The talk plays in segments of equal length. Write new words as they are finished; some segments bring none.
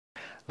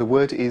The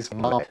word is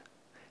marmalade,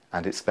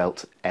 and it's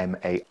spelt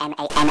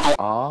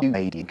M-A-R.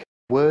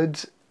 Word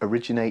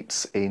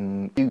originates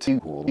in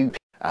all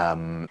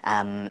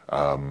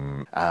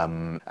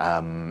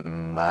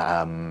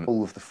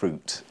of the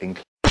fruit.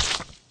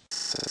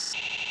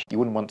 You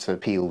wouldn't want to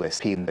peel this,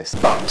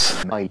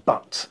 but my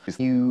butt is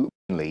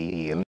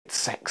usually in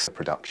sex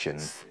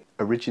production.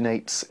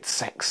 Originates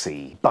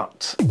sexy,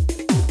 but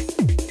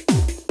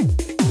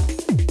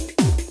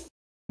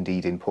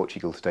indeed in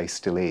Portugal today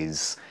still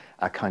is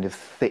a kind of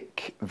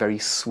thick, very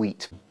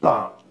sweet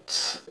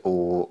butt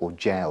or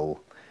gel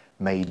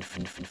made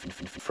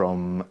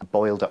from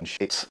boiled up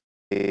shit.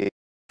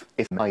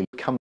 If my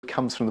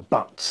comes from the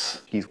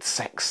butt, you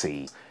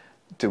sexy.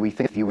 Do we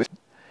think you would?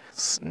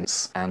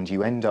 And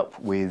you end up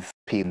with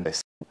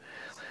penis,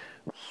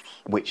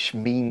 which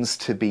means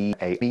to be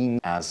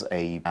as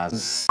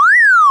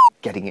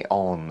getting it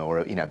on,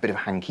 or a bit of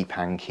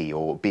hanky-panky,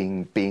 or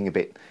being a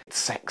bit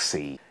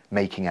sexy,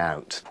 making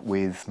out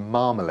with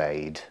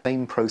marmalade.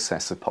 Same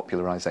process of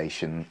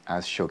popularization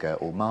as sugar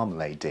or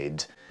marmalade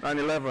did.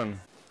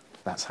 9/11.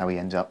 That's how we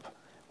end up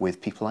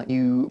with people like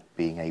you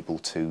being able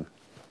to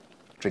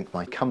drink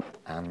my cum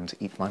and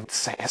eat my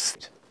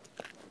cest.